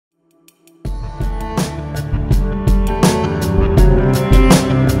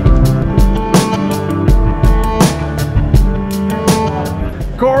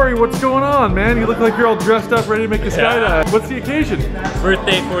on, man? You look like you're all dressed up, ready to make the skydive. What's the occasion?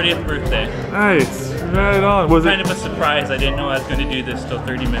 Birthday, 40th birthday. Nice. Right on. Was kind of a surprise. I didn't know I was going to do this till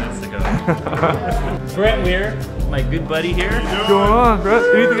 30 minutes ago. Brent Weir, my good buddy here. What's going on, Brett?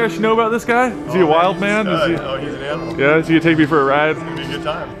 Anything I should know about this guy? Is he a wild man? Oh, he's an animal. Yeah, is he gonna take me for a ride? It's gonna be a good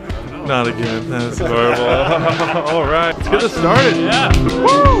time. Not again. That's horrible. All right, let's get this started. Yeah.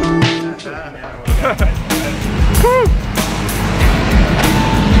 Woo! Woo!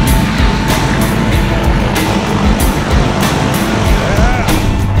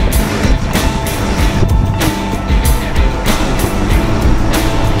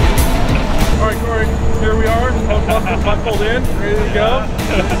 All right, Corey, here we are. Buckled in, ready to go.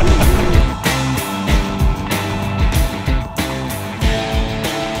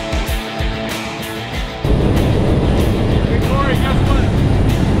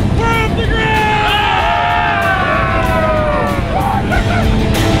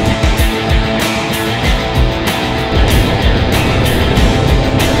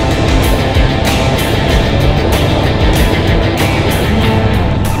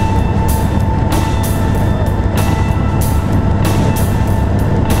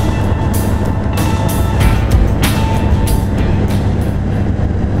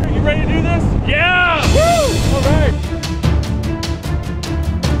 Yeah!